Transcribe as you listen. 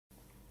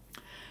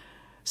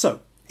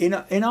So in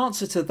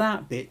answer to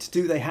that bit,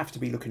 do they have to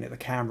be looking at the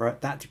camera?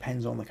 That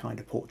depends on the kind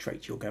of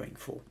portrait you're going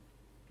for.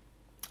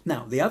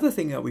 Now, the other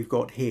thing that we've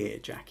got here,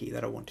 Jackie,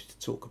 that I wanted to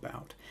talk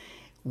about,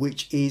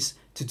 which is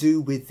to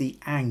do with the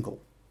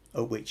angle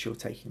at which you're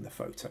taking the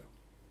photo.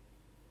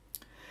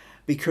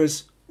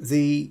 Because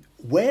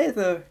where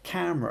the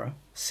camera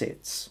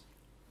sits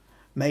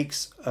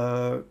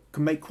can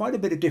make quite a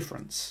bit of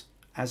difference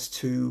as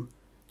to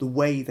the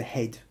way the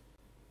head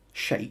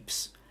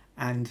shapes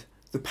and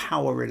the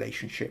power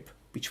relationship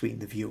between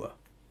the viewer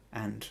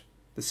and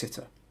the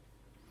sitter.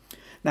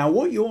 Now,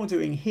 what you're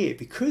doing here,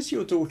 because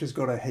your daughter's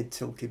got her head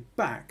tilted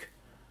back,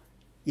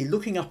 you're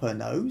looking up her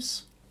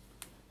nose.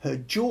 Her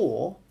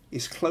jaw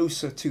is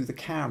closer to the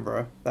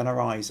camera than her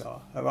eyes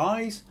are. Her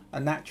eyes are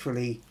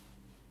naturally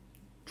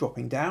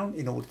dropping down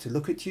in order to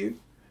look at you,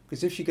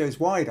 because if she goes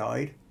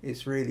wide-eyed,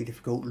 it's really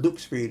difficult,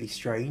 looks really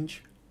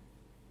strange.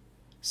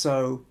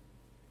 So,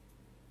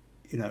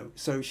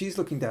 so she's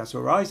looking down, so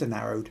her eyes are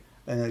narrowed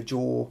and her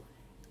jaw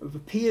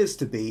appears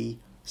to be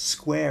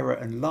squarer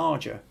and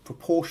larger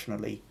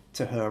proportionally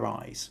to her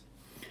eyes.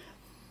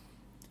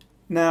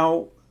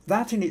 Now,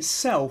 that in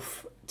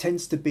itself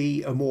tends to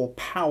be a more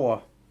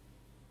power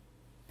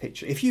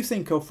picture. If you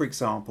think of, for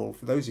example,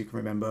 for those who can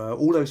remember,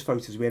 all those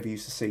photos we ever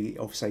used to see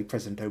of, say,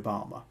 President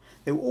Obama,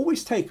 they were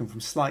always taken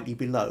from slightly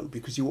below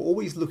because you were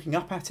always looking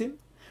up at him,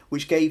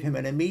 which gave him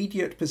an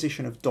immediate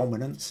position of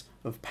dominance,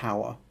 of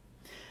power.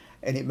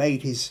 And it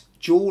made his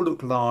jaw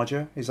look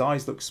larger, his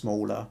eyes look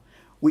smaller,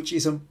 which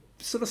is a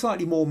sort of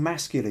slightly more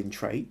masculine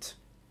trait,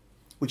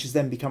 which has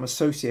then become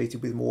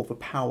associated with more of a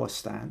power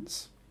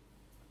stance.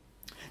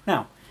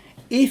 Now,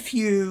 if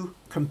you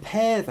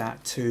compare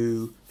that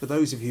to, for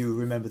those of you who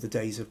remember the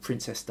days of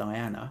Princess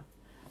Diana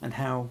and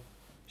how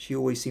she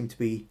always seemed to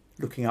be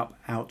looking up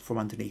out from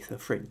underneath her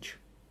fringe.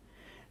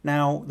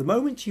 Now, the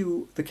moment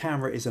the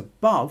camera is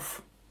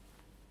above,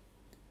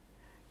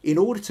 in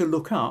order to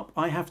look up,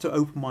 I have to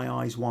open my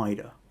eyes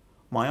wider.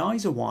 My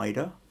eyes are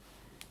wider.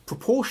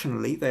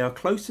 Proportionally, they are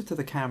closer to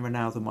the camera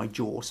now than my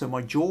jaw, so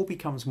my jaw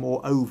becomes more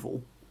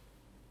oval.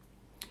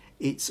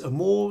 It's a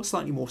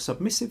slightly more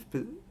submissive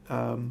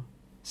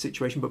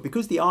situation, but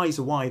because the eyes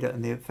are wider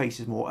and the face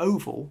is more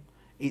oval,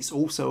 it's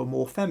also a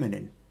more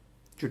feminine,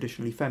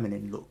 traditionally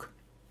feminine look.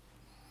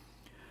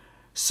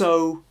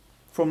 So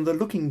from the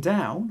looking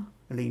down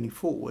and leaning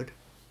forward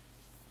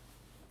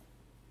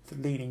to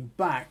leaning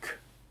back,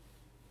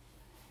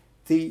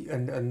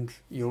 and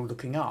you're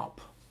looking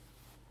up,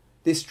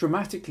 this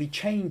dramatically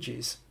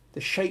changes the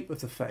shape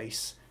of the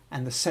face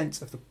and the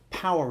sense of the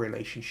power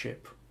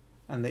relationship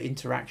and the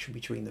interaction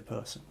between the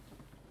person.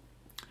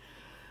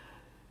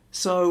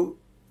 So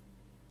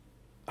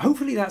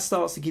hopefully that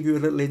starts to give you a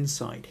little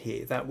insight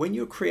here that when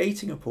you're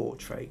creating a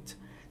portrait,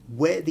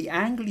 where the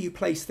angle you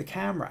place the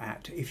camera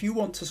at, if you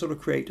want to sort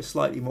of create a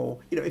slightly more,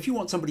 if you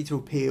want somebody to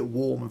appear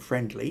warm and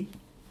friendly,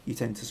 you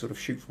tend to sort of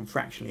shoot from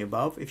fractionally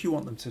above. If you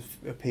want them to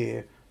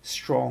appear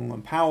strong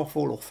and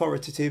powerful,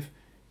 authoritative,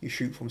 you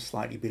shoot from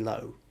slightly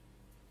below.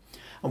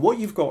 And what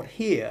you've got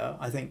here,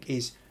 I think,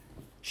 is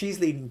she's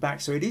leaning back,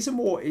 so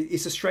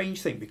it's a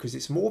strange thing because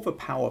it's more of a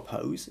power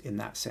pose in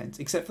that sense,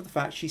 except for the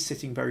fact she's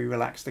sitting very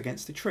relaxed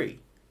against a tree.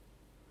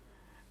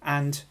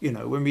 And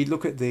when we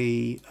look at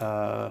the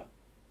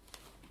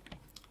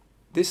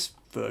this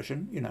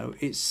version,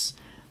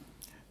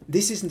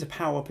 this isn't a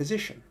power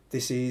position.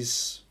 This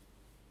is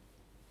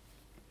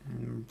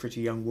a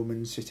pretty young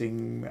woman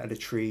sitting at a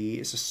tree.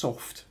 It's a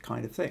soft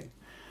kind of thing.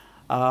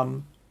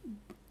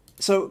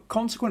 So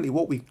consequently,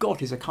 what we've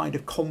got is a kind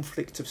of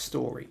conflict of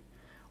story.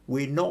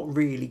 We're not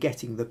really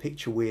getting the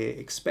picture we're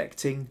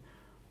expecting.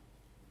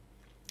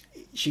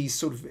 She's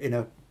sort of in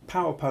a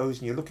power pose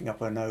and you're looking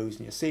up her nose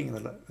and you're seeing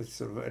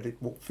sort of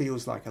what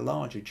feels like a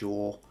larger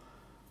jaw,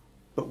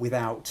 but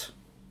without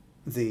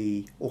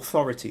the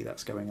authority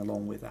that's going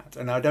along with that.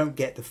 And I don't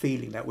get the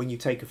feeling that when you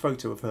take a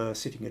photo of her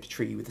sitting at a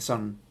tree with the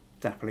sun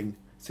dappling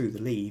through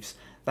the leaves,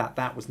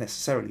 that was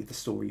necessarily the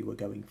story you were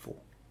going for.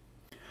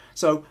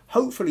 So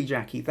hopefully,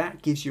 Jackie,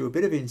 that gives you a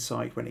bit of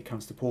insight when it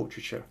comes to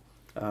portraiture,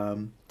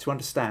 to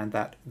understand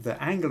that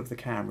the angle of the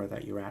camera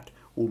that you're at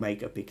will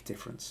make a big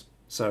difference.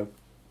 So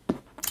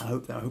I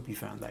hope you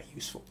found that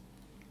useful.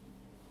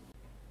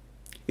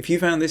 If you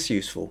found this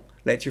useful,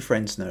 let your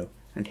friends know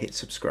and hit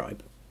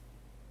subscribe.